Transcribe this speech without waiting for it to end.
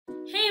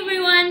Hey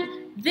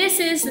everyone, this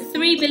is the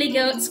Three Billy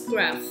Goats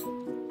Gruff.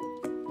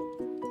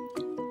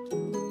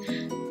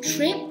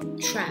 Trip,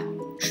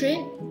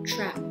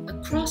 trap,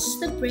 across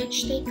the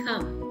bridge they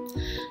come.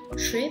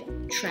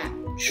 Trip, trap,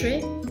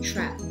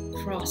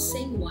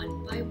 crossing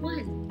one by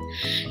one.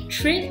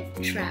 Trip,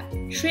 trap,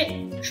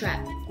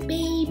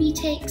 baby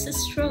takes a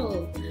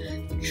stroll.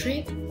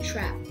 Trip,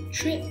 trap,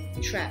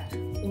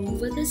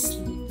 over the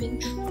sleeping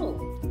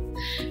troll.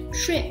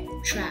 Trip,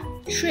 trap,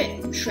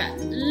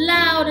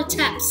 louder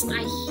taps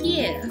I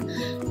hear.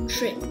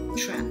 Trip,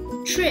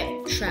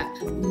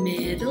 trap,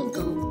 middle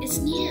goat is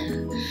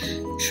near.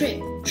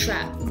 Trip,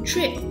 trap,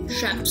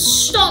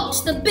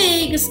 stomps the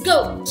biggest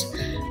goat.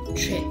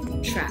 Trip,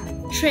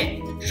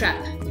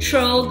 trap,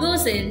 troll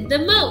goes in the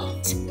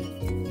moat.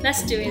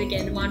 Let's do it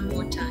again one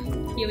more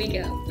time. Here we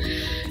go.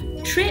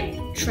 Trip,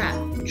 trap,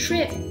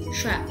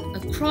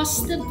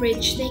 across the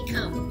bridge they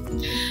come.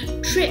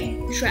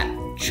 Trip, trap,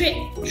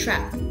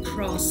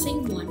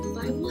 crossing one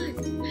by one.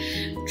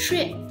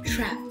 Trip,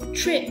 trap,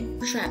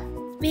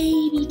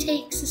 baby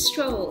takes a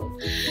stroll.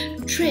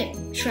 Trip,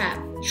 trap,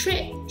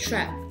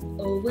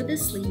 over the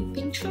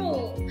sleeping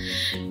troll.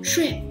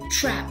 Trip,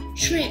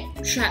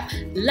 trap,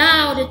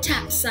 louder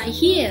taps I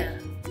hear.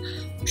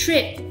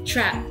 Trip,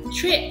 trap,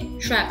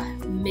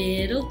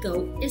 middle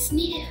goat is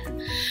near.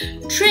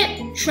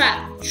 Trip,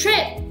 trap,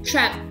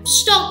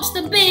 stomps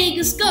the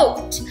biggest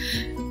goat.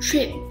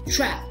 Trip,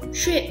 trap,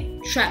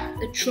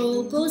 the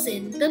troll goes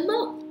in the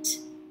moat.